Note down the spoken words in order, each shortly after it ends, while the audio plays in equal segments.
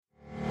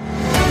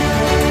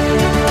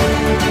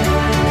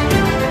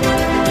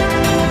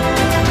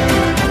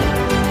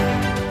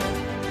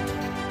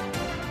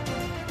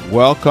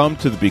Welcome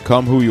to the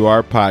Become Who You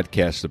Are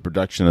podcast, the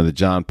production of the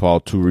John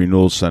Paul II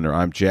Renewal Center.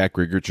 I'm Jack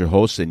Riggert, your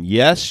host, and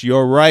yes,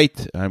 you're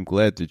right. I'm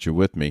glad that you're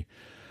with me.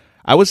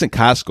 I was in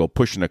Costco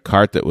pushing a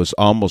cart that was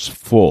almost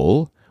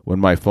full when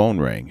my phone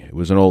rang. It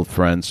was an old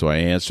friend, so I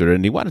answered it,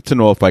 and he wanted to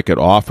know if I could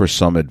offer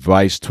some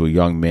advice to a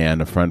young man,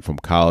 a friend from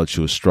college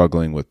who was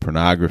struggling with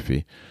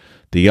pornography.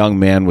 The young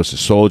man was a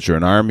soldier,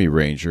 an Army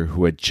Ranger,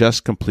 who had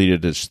just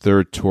completed his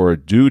third tour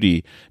of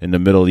duty in the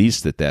Middle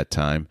East at that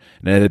time,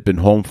 and had been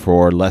home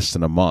for less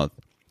than a month.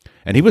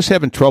 And he was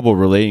having trouble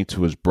relating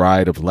to his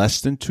bride of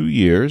less than 2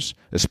 years,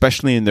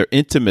 especially in their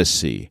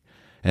intimacy,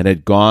 and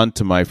had gone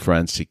to my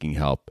friend seeking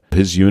help.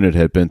 His unit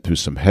had been through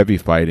some heavy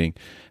fighting,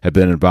 had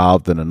been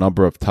involved in a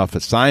number of tough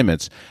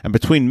assignments, and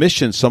between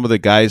missions, some of the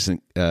guys,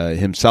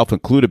 himself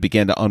included,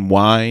 began to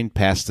unwind,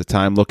 pass the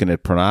time looking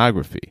at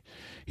pornography.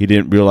 He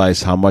didn't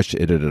realize how much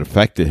it had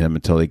affected him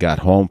until he got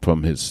home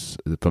from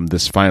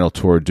this final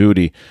tour of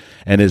duty,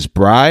 and his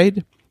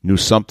bride knew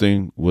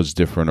something was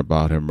different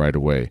about him right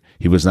away.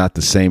 He was not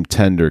the same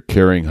tender,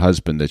 caring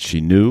husband that she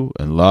knew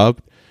and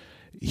loved.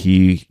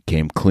 He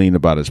came clean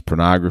about his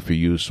pornography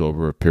use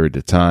over a period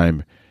of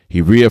time.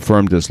 He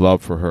reaffirmed his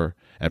love for her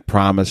and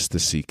promised to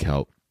seek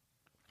help.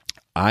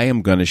 I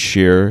am going to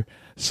share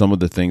some of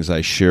the things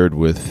I shared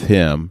with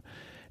him,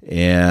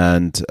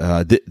 and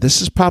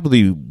this is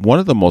probably one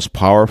of the most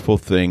powerful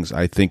things,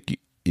 I think,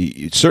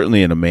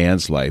 certainly in a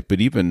man's life,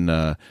 but even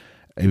I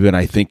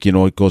think,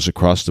 it goes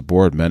across the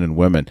board, men and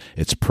women.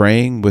 It's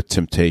praying with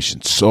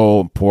temptation.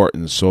 So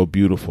important, so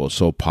beautiful,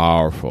 so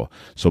powerful.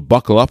 So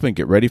buckle up and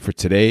get ready for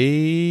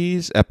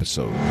today's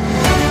episode.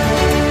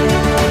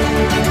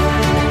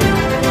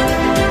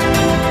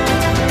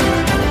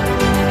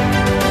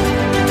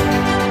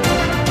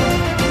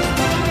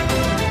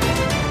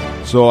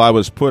 So I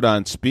was put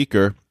on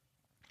speaker,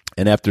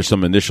 and after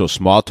some initial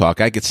small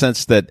talk, I could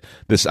sense that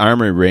this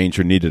Army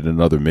Ranger needed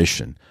another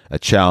mission, a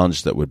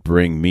challenge that would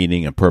bring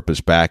meaning and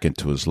purpose back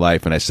into his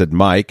life. And I said,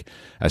 Mike,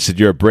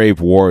 you're a brave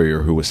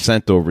warrior who was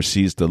sent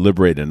overseas to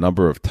liberate a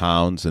number of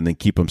towns and then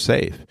keep them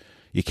safe.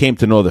 You came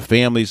to know the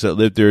families that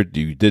lived there.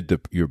 You did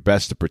your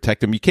best to protect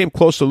them. You came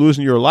close to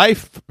losing your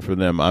life for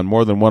them on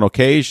more than one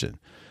occasion.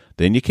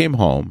 Then you came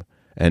home,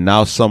 and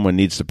now someone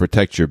needs to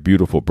protect your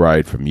beautiful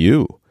bride from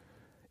you.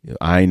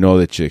 I know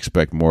that you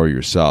expect more of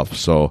yourself,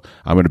 so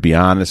I'm going to be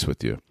honest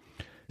with you.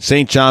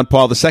 St. John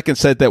Paul II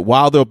said that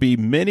while there'll be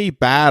many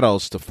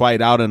battles to fight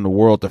out in the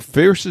world, the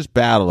fiercest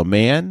battle a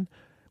man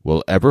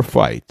will ever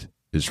fight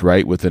is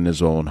right within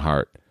his own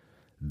heart.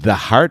 The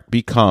heart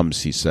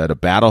becomes, he said, a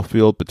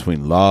battlefield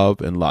between love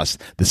and lust.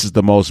 This is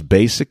the most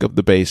basic of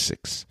the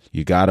basics.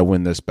 You got to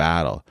win this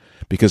battle.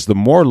 Because the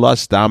more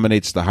lust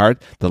dominates the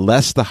heart, the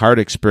less the heart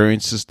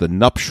experiences the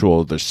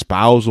nuptial, the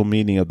spousal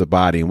meaning of the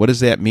body. And what does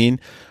that mean,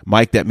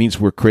 Mike? That means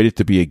we're created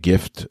to be a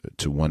gift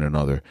to one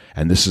another.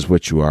 And this is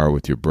what you are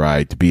with your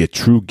bride, to be a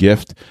true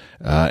gift.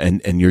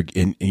 And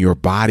your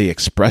body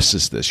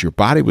expresses this. Your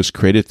body was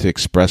created to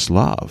express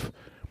love.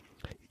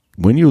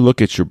 When you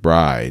look at your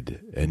bride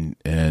and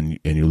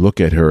you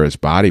look at her as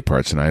body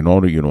parts, and I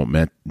know that you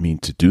don't mean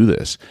to do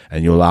this,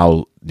 and you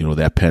allow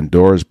that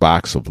Pandora's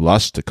box of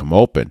lust to come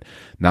open.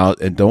 Now,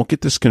 and don't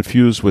get this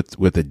confused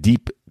with a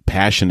deep,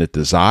 passionate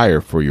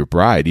desire for your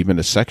bride, even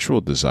a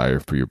sexual desire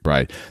for your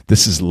bride.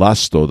 This is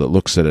lust, though, that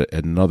looks at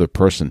another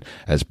person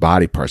as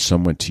body parts,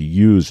 someone to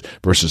use,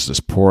 versus this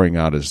pouring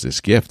out as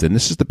this gift. And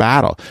this is the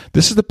battle.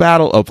 This is the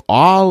battle of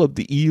all of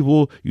the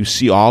evil you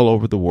see all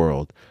over the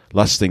world.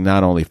 Lusting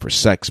not only for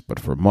sex, but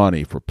for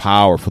money, for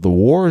power, for the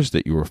wars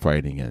that you were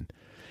fighting in.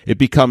 It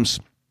becomes,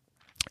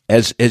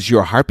 as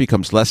your heart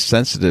becomes less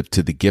sensitive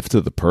to the gift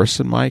of the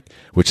person, Mike,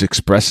 which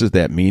expresses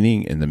that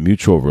meaning in the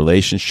mutual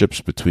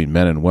relationships between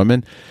men and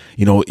women,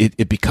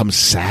 it becomes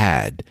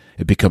sad.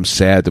 It becomes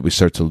sad that we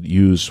start to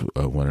use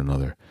one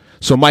another.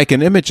 So, Mike,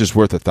 an image is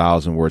worth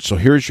 1,000 words. So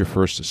here's your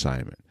first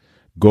assignment.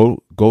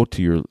 Go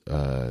to your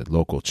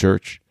local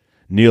church.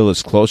 Kneel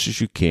as close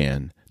as you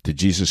can to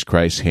Jesus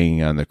Christ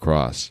hanging on the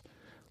cross.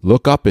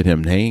 Look up at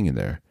him hanging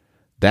there.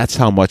 That's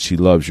how much he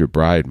loves your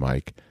bride,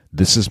 Mike.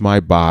 This is my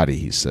body,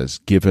 he says,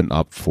 given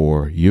up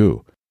for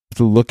you.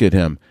 To look at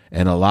him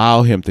and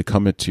allow him to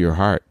come into your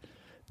heart.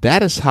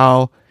 That is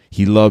how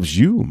he loves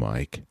you,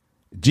 Mike.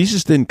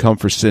 Jesus didn't come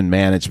for sin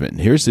management.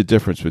 And here's the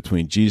difference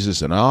between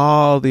Jesus and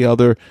all the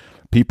other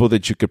people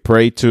that you could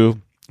pray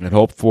to and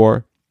hope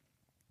for.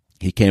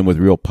 He came with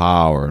real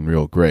power and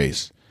real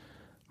grace.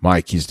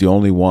 Mike, he's the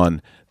only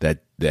one that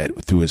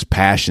through his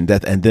passion,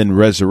 death, and then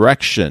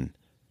resurrection,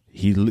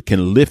 he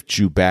can lift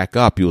you back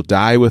up. You'll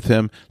die with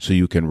him so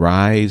you can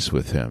rise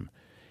with him.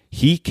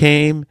 He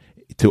came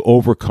to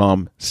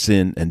overcome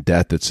sin and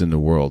death that's in the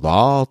world,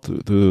 all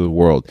through the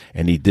world.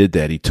 And he did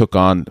that. He took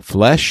on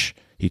flesh.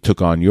 He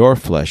took on your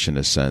flesh in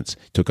a sense.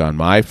 He took on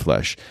my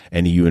flesh.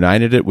 And he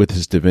united it with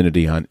his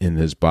divinity in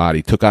his body.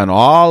 He took on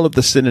all of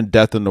the sin and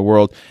death in the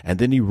world. And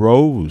then he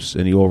rose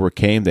and he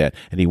overcame that.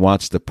 And he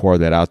wants to pour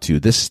that out to you.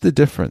 This is the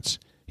difference.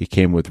 He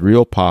came with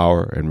real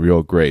power and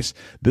real grace.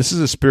 This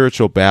is a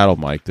spiritual battle,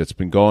 Mike, that's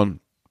been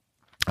going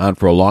on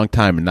for a long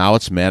time, and now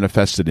it's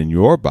manifested in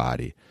your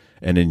body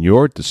and in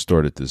your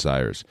distorted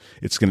desires.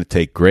 It's going to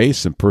take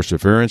grace and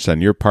perseverance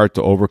on your part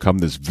to overcome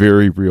this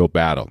very real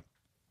battle.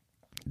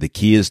 The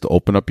key is to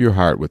open up your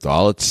heart with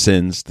all its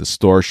sins,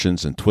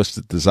 distortions, and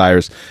twisted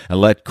desires,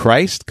 and let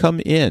Christ come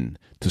in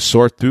to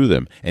sort through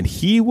them, and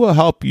he will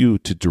help you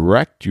to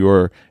direct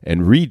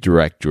and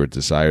redirect your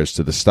desires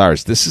to the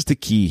stars. This is the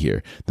key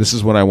here. This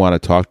is what I want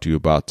to talk to you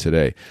about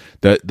today.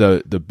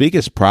 The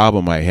biggest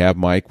problem I have,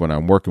 Mike, when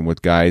I'm working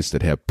with guys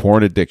that have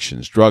porn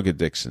addictions, drug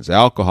addictions,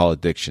 alcohol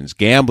addictions,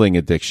 gambling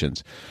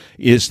addictions,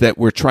 is that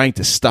we're trying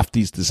to stuff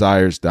these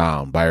desires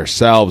down by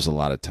ourselves a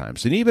lot of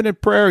times. And even in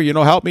prayer,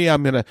 help me,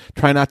 I'm going to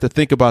try not to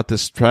think about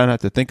this, try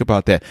not to think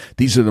about that.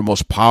 These are the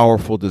most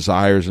powerful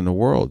desires in the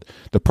world.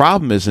 The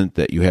problem isn't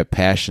that you have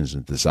passions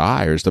and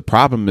desires. The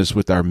problem is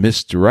with our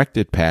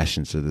misdirected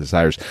passions and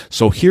desires.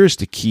 So here's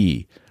the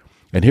key.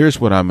 And here's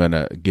what I'm going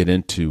to get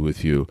into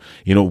with you.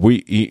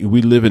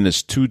 We live in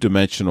this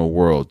two-dimensional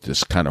world,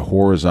 this kind of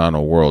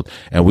horizontal world,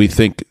 and we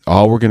think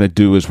all we're going to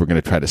do is we're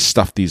going to try to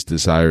stuff these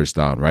desires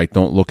down, right?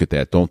 Don't look at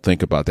that. Don't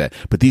think about that.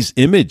 But these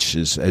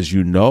images, as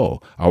you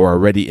know, are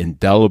already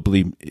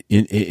indelibly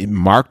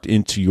marked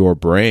into your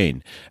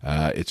brain.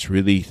 It's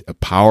really a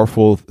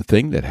powerful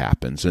thing that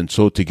happens. And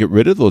so to get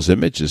rid of those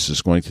images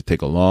is going to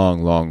take a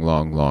long, long,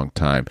 long, long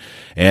time.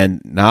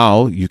 And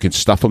now you can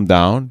stuff them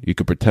down. You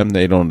can pretend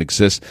they don't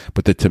exist,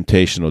 but the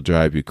temptation will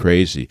drive you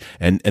crazy.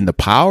 And the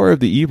power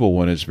of the evil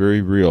one is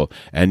very real.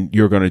 And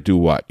you're going to do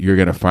what? You're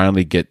going to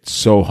finally get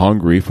so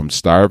hungry from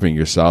starving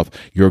yourself.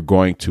 You're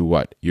going to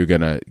what? You're going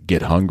to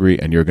get hungry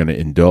and you're going to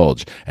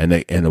indulge. And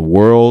the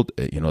world,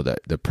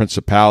 the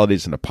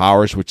principalities and the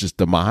powers, which is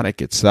demonic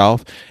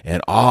itself,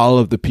 and all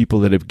of the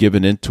people that have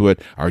given into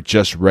it are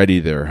just ready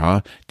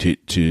there,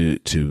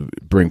 to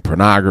bring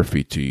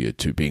pornography to you,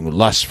 to being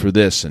lust for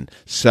this and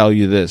sell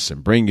you this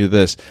and bring you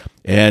this.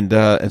 And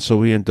so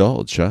we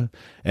indulge,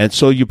 And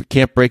so you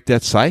can't break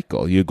that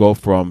cycle. You go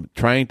from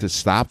trying to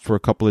stop for a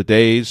couple of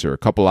days or a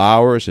couple of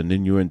hours, and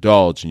then you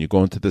indulge, and you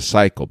go into the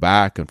cycle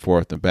back and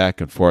forth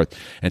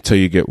until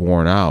you get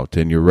worn out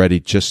and you're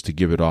ready just to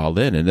give it all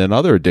in. And then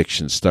other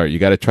addictions start. You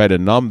got to try to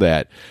numb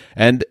that.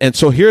 And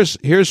so here's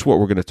what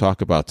we're going to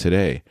talk about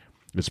today.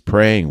 It's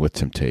praying with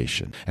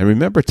temptation. And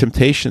remember,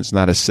 temptation's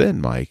not a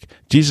sin, Mike.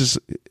 Jesus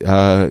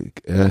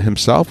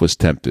himself was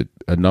tempted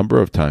a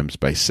number of times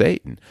by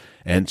Satan.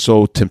 And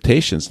so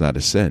temptation's not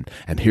a sin.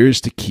 And here's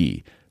the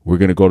key. We're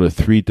going to go to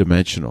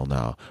three-dimensional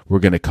now. We're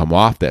going to come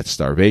off that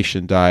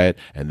starvation diet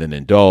and then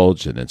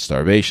indulge, and then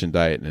starvation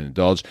diet and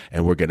indulge.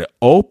 And we're going to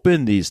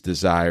open these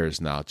desires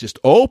now. Just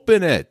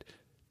open it.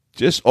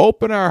 Just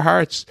open our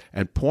hearts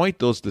and point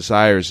those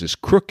desires as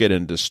crooked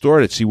and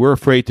distorted. See, we're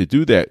afraid to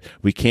do that.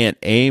 We can't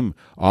aim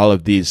all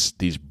of these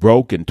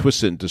broken,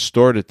 twisted, and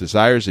distorted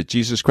desires at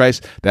Jesus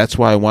Christ. That's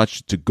why I want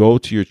you to go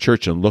to your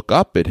church and look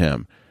up at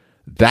him.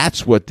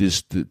 That's what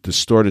these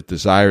distorted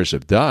desires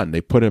have done.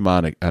 They put him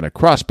on a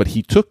cross, but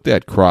he took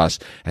that cross,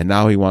 and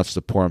now he wants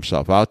to pour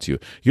himself out to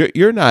you.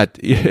 You're not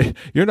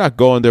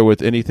going there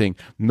with anything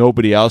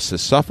nobody else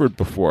has suffered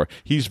before.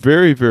 He's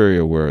very, very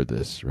aware of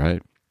this,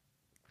 right?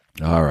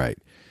 All right.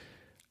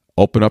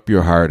 Open up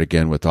your heart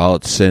again with all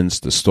its sins,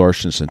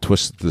 distortions, and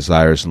twisted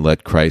desires, and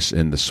let Christ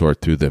in to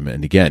sort through them.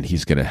 And again,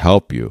 he's going to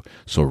help you.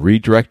 So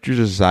redirect your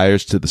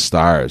desires to the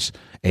stars.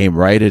 Aim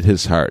right at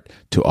his heart,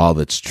 to all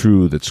that's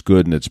true, that's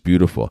good, and that's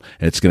beautiful.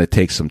 And it's going to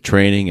take some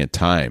training and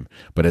time.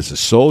 But as a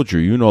soldier,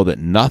 you know that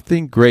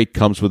nothing great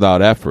comes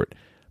without effort.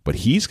 But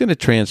he's going to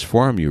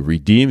transform you,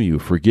 redeem you,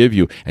 forgive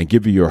you, and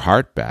give you your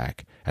heart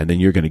back. And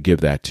then you're going to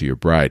give that to your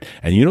bride.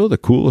 And you know the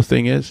cool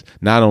thing is,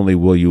 not only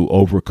will you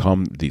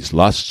overcome these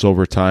lusts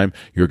over time,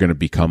 you're going to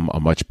become a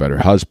much better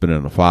husband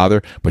and a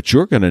father, but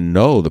you're going to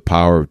know the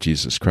power of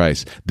Jesus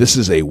Christ. This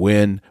is a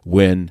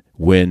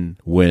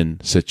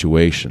win-win-win-win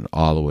situation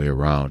all the way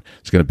around.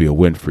 It's going to be a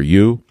win for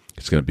you.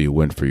 It's going to be a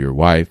win for your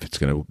wife. It's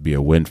going to be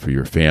a win for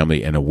your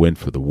family and a win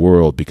for the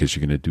world, because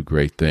you're going to do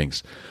great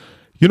things.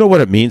 You know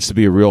what it means to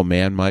be a real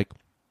man, Mike?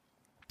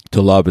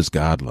 To love as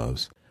God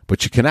loves.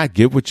 But you cannot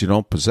give what you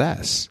don't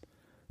possess.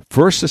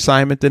 First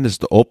assignment then is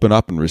to open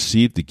up and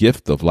receive the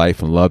gift of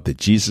life and love that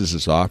Jesus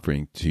is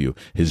offering to you,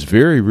 his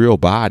very real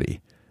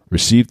body.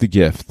 Receive the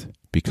gift,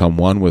 become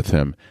one with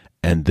him,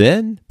 and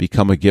then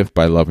become a gift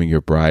by loving your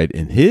bride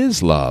in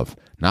his love,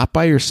 not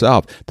by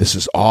yourself. This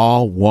is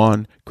all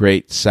one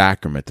great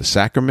sacrament. The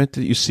sacrament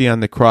that you see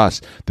on the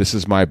cross, this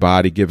is my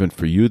body given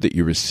for you, that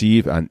you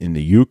receive in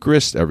the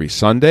Eucharist every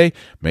Sunday.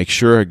 Make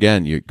sure,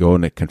 again, you go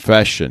into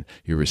confession.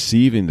 You're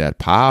receiving that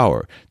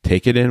power.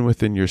 Take it in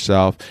within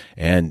yourself,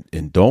 and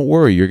don't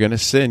worry, you're going to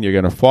sin. You're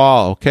going to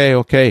fall.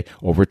 Okay.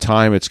 Over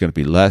time, it's going to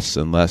be less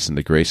and less, and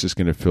the grace is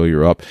going to fill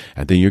you up,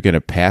 and then you're going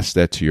to pass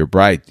that to your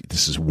bride.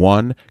 This is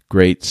one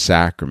great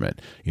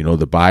sacrament. You know,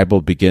 the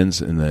Bible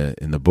begins in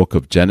the book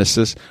of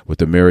Genesis does with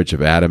the marriage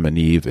of Adam and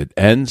Eve. It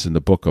ends in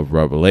the book of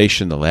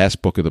Revelation, the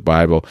last book of the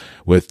Bible,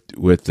 with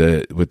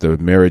the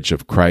marriage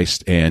of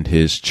Christ and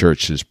his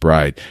church, his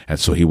bride. And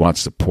so he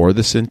wants to pour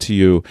this into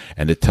you,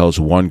 and it tells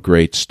one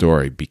great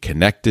story. Be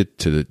connected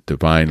to the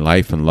divine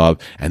life and love,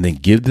 and then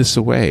give this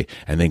away,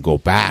 and then go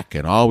back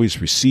and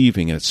always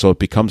receiving it. So it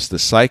becomes the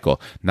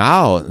cycle.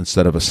 Now,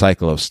 instead of a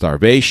cycle of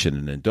starvation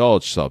and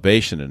indulge,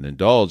 starvation and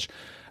indulge,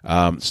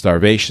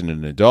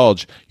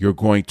 you're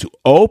going to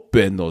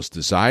open those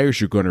desires.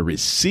 You're going to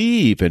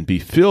receive and be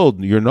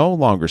filled. You're no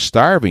longer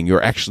starving.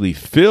 You're actually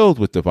filled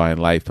with divine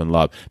life and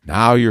love.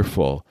 Now you're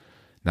full.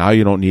 Now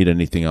you don't need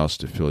anything else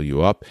to fill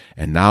you up.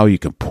 And now you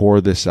can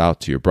pour this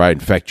out to your bride.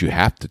 In fact, you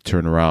have to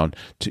turn around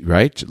to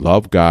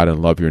love God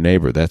and love your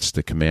neighbor. That's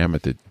the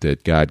commandment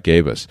that God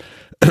gave us.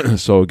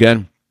 So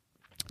again,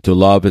 to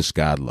love as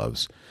God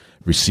loves.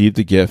 Receive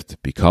the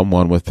gift, become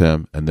one with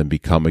him, and then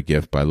become a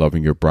gift by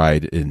loving your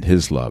bride in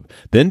his love.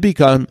 Then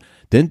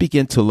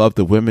begin to love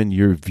the women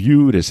you're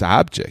viewed as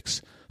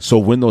objects. So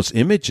when those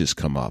images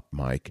come up,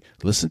 Mike,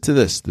 listen to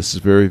this. This is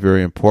very,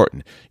 very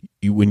important.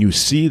 When you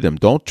see them,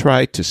 don't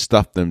try to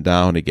stuff them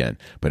down again.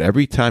 But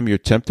every time you're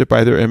tempted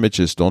by their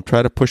images, don't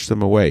try to push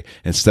them away.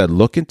 Instead,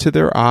 look into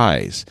their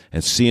eyes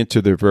and see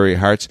into their very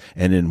hearts,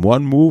 and in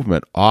one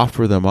movement,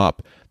 offer them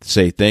up.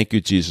 Say, thank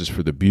you, Jesus,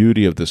 for the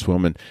beauty of this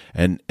woman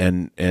and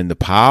the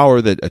power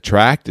that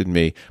attracted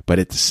me. But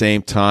at the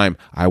same time,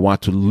 I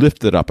want to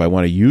lift it up. I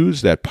want to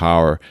use that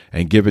power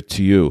and give it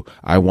to you.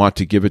 I want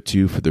to give it to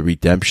you for the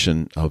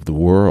redemption of the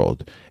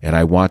world. And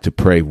I want to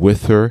pray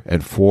with her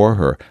and for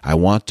her. I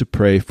want to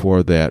pray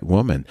for that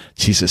woman.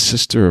 She's a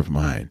sister of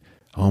mine.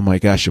 Oh my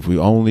gosh, if we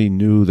only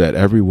knew that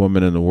every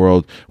woman in the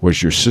world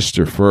was your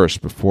sister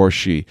first before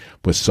she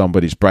was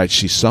somebody's bride.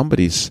 She's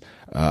somebody's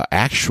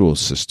actual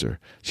sister.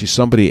 She's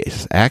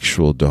somebody's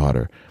actual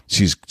daughter.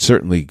 She's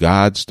certainly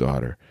God's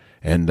daughter.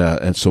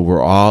 And so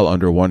we're all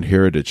under one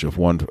heritage of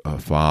one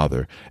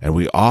father. And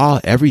we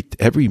all,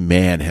 every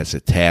man has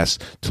a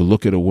task to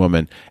look at a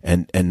woman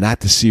and not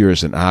to see her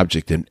as an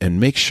object and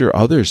make sure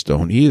others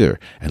don't either,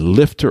 and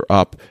lift her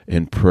up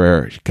in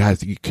prayer. God,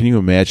 can you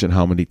imagine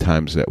how many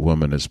times that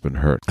woman has been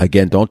hurt?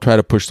 Again, don't try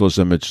to push those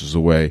images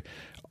away.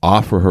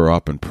 Offer her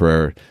up in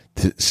prayer,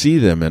 to see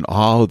them in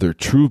all their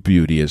true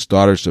beauty as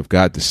daughters of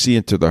God, to see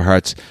into their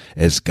hearts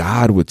as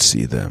God would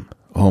see them.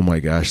 Oh my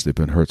gosh, they've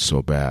been hurt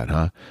so bad,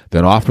 huh?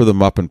 Then offer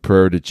them up in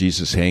prayer to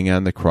Jesus hanging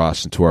on the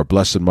cross and to our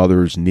Blessed Mother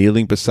who's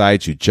kneeling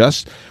beside you,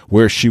 just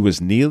where she was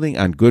kneeling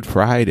on Good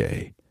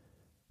Friday.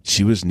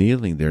 She was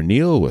kneeling there.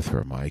 Kneel with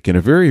her, Mike. In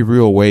a very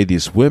real way,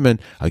 these women,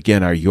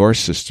 again, are your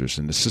sisters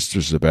and the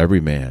sisters of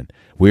every man.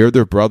 We are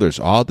their brothers,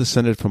 all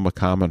descended from a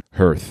common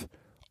hearth,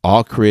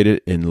 all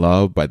created in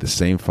love by the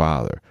same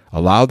Father.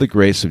 Allow the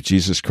grace of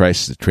Jesus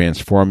Christ to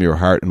transform your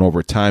heart, and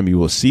over time you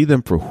will see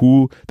them for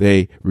who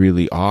they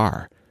really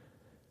are.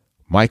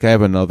 Mike, I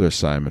have another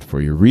assignment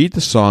for you. Read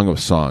the Song of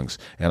Songs,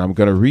 and I'm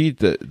going to read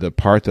the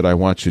part that I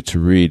want you to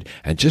read,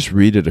 and just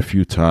read it a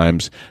few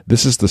times.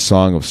 This is the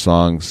Song of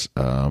Songs,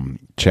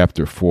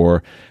 chapter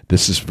 4.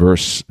 This is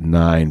verse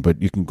 9,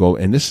 but you can go,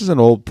 and this is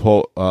an old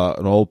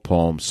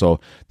poem,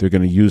 so they're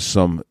going to use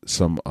some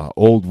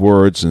old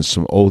words and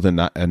some old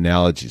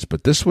analogies,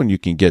 but this one you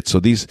can get. So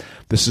this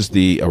is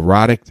the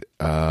erotic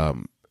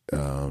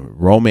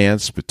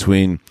romance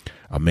between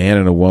a man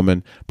and a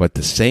woman, but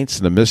the saints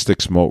and the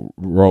mystics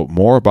wrote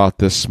more about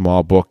this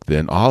small book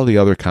than all the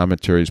other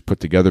commentaries put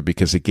together,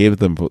 because it gave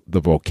them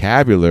the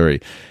vocabulary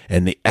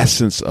and the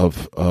essence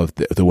of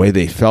the way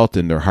they felt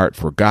in their heart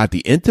for God, the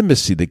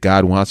intimacy that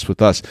God wants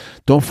with us.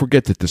 Don't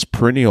forget that this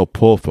perennial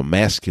pull from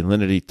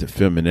masculinity to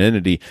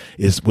femininity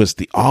was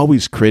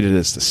always created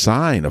as the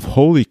sign of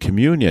Holy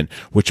Communion,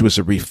 which was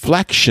a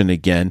reflection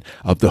again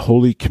of the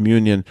Holy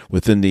Communion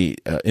within the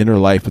inner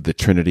life of the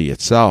Trinity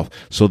itself.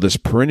 So this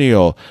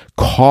perennial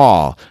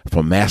call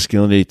from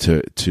masculinity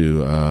to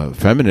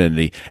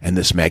femininity, and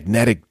this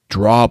magnetic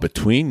draw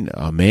between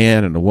a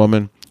man and a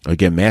woman,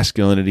 again,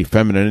 masculinity,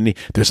 femininity,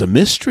 there's a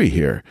mystery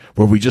here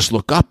where we just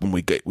look up and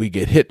we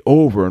get hit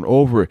over and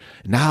over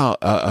now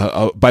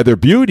by their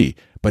beauty,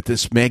 but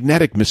this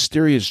magnetic,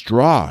 mysterious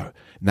draw.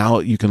 Now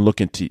you can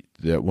look into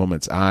that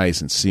woman's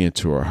eyes and see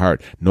into her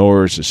heart. Know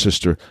her as a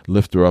sister,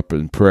 lift her up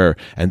in prayer.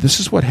 And this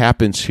is what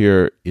happens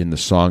here in the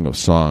Song of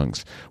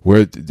Songs,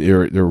 where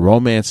they're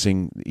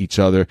romancing each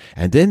other.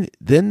 And then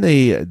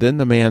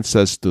the man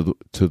says to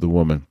the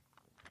woman,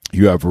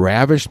 "You have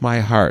ravished my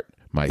heart,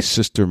 my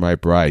sister, my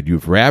bride.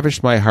 You've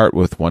ravished my heart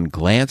with one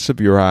glance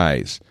of your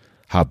eyes.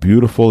 How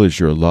beautiful is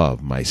your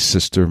love, my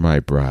sister,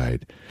 my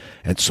bride."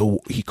 And so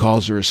he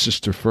calls her a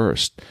sister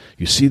first.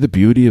 You see the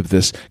beauty of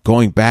this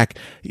going back,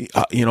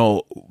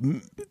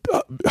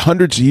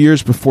 hundreds of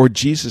years before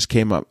Jesus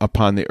came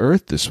upon the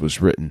earth. This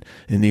was written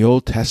in the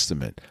Old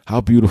Testament.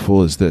 How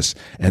beautiful is this?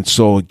 And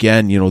so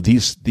again,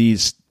 these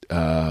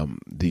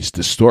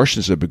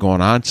distortions have been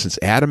going on since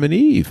Adam and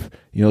Eve,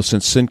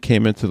 since sin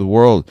came into the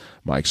world,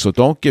 Mike. So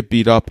don't get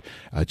beat up.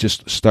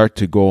 Just start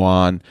to go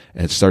on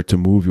and start to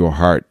move your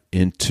heart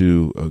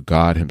into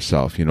God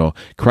himself.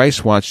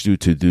 Christ wants you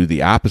to do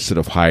the opposite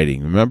of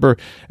hiding. Remember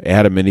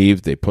Adam and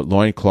Eve, they put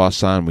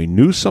loincloths on. We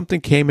knew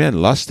something came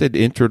in. Lust had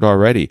entered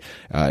already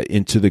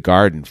into the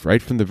garden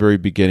right from the very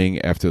beginning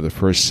after the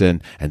first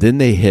sin, and then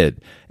they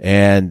hid.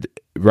 And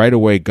right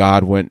away,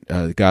 God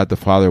the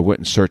Father went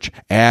and searched,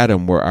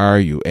 Adam, where are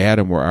you?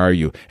 Adam, where are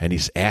you? And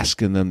he's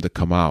asking them to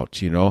come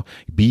out,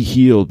 be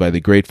healed by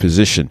the great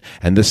physician.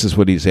 And this is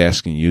what he's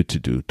asking you to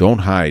do. Don't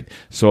hide.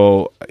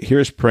 So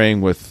here's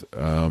praying with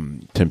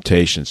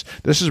temptations.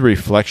 This is a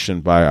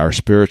reflection by our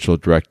spiritual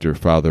director,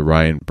 Father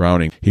Ryan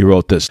Browning. He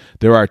wrote this: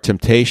 there are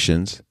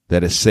temptations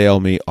that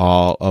assail me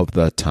all of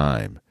the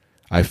time.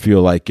 I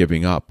feel like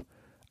giving up.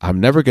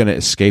 I'm never going to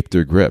escape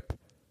their grip.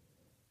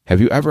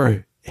 Have you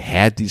ever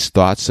had these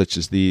thoughts such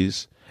as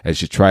these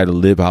as you try to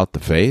live out the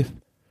faith?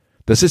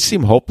 Does it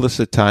seem hopeless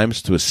at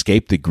times to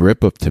escape the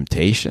grip of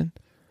temptation?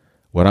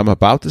 What I'm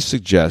about to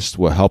suggest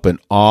will help in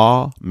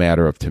all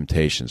matter of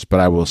temptations,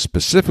 but I will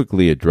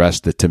specifically address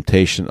the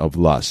temptation of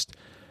lust,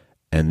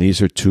 and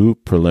these are two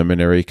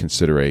preliminary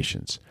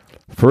considerations.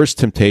 First,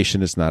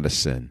 temptation is not a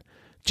sin.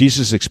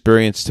 Jesus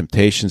experienced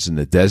temptations in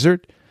the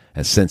desert,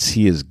 and since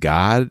he is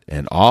God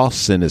and all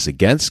sin is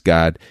against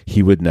God,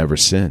 he would never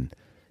sin.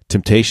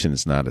 Temptation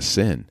is not a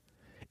sin.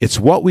 It's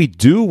what we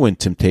do when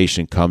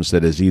temptation comes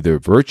that is either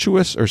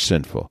virtuous or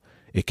sinful.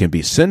 It can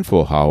be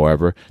sinful,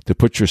 however, to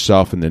put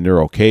yourself in the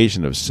near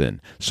occasion of sin.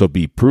 So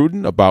be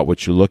prudent about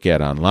what you look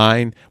at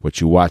online,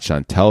 what you watch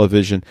on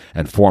television,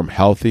 and form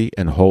healthy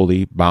and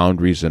holy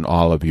boundaries in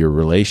all of your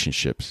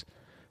relationships.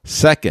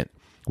 Second,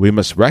 we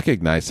must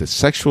recognize that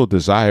sexual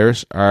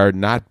desires are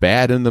not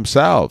bad in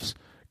themselves.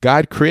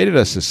 God created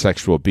us as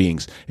sexual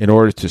beings in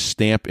order to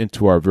stamp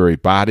into our very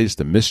bodies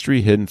the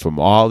mystery hidden from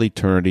all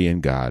eternity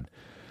in God.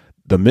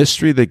 The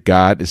mystery that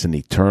God is an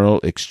eternal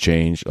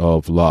exchange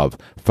of love,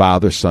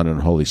 Father, Son,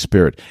 and Holy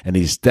Spirit, and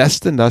he's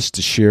destined us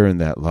to share in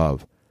that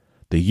love.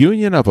 The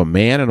union of a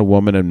man and a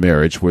woman in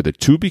marriage, where the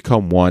two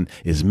become one,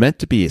 is meant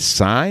to be a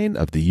sign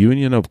of the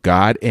union of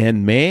God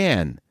and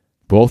man.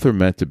 Both are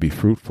meant to be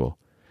fruitful.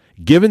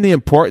 Given the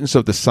importance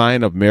of the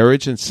sign of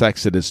marriage and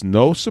sex, it is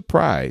no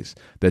surprise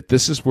that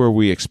this is where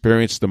we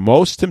experience the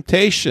most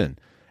temptation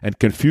and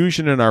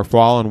confusion in our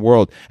fallen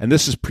world, and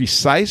this is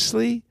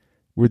precisely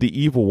where the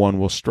evil one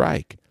will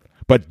strike.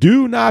 But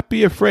do not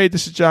be afraid.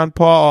 This is John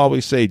Paul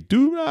always say,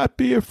 do not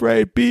be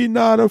afraid, be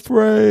not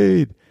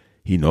afraid.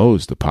 He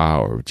knows the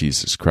power of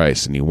Jesus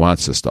Christ, and he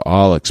wants us to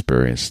all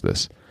experience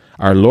this.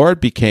 Our Lord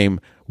became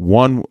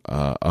one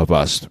of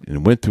us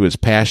and went through his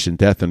passion,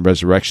 death, and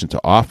resurrection to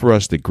offer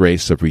us the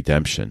grace of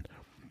redemption.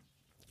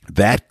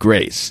 That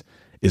grace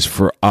is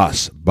for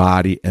us,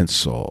 body and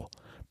soul.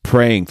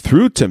 Praying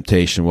through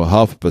temptation will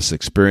help us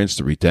experience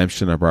the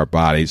redemption of our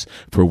bodies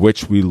for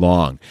which we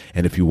long.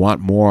 And if you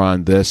want more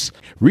on this,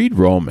 read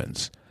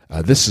Romans.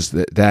 This is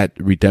that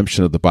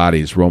redemption of the body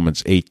is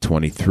Romans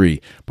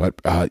 8:23.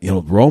 But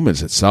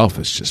Romans itself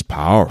is just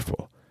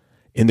powerful.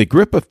 In the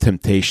grip of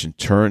temptation,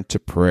 turn to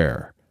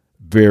prayer.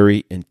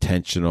 Very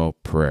intentional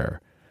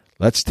prayer.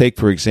 Let's take,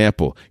 for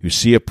example, you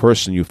see a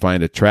person you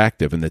find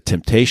attractive, and the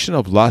temptation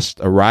of lust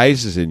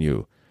arises in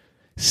you.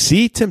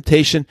 See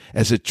temptation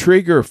as a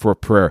trigger for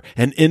prayer,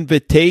 an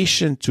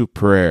invitation to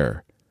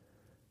prayer.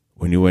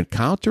 When you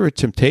encounter a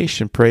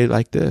temptation, pray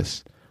like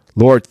this: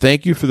 Lord,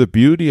 thank you for the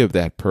beauty of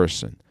that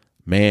person,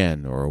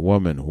 man or a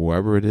woman,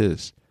 whoever it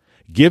is.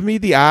 Give me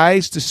the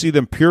eyes to see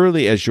them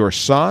purely as your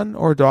son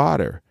or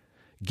daughter.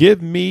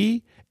 Give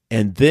me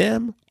and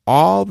them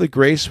all the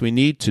grace we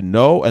need to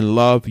know and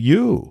love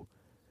you.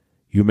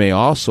 You may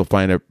also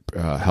find it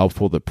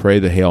helpful to pray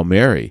the Hail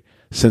Mary,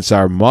 since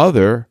our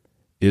mother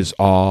is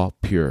all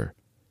pure.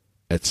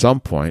 At some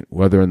point,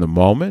 whether in the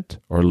moment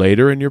or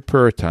later in your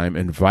prayer time,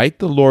 invite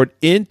the Lord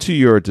into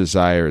your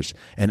desires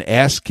and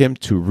ask him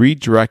to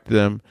redirect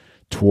them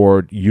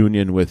toward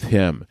union with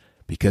him,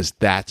 because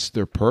that's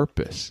their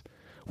purpose.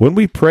 When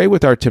we pray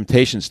with our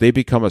temptations, they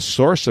become a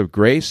source of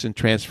grace and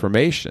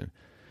transformation.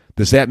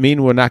 Does that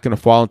mean we're not going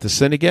to fall into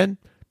sin again?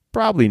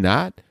 Probably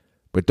not,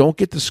 but don't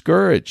get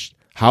discouraged.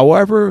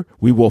 However,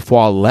 we will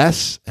fall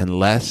less and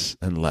less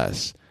and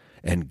less,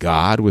 and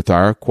God, with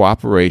our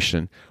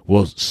cooperation,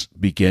 will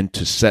begin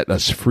to set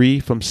us free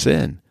from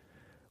sin.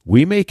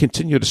 We may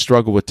continue to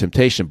struggle with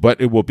temptation,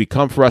 but it will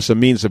become for us a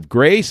means of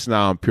grace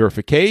now and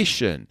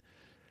purification.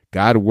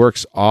 God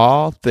works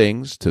all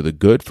things to the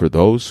good for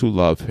those who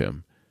love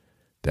him.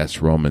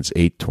 That's Romans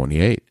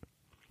 8:28.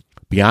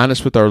 Be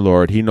honest with our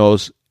Lord. He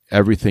knows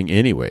everything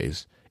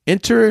anyways.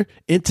 Enter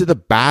into the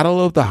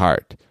battle of the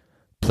heart.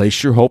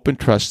 Place your hope and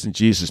trust in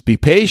Jesus. Be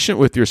patient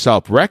with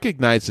yourself.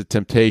 Recognize the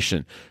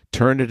temptation.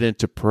 Turn it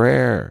into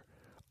prayer.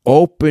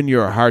 Open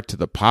your heart to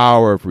the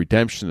power of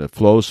redemption that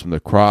flows from the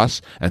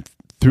cross, and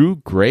through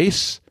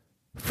grace,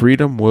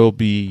 freedom will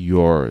be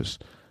yours.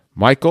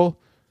 Michael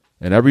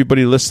and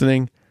everybody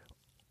listening,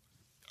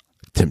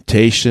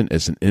 temptation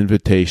is an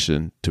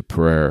invitation to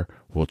prayer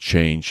will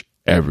change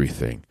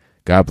everything.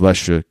 God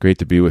bless you. Great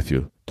to be with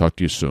you. Talk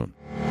to you soon.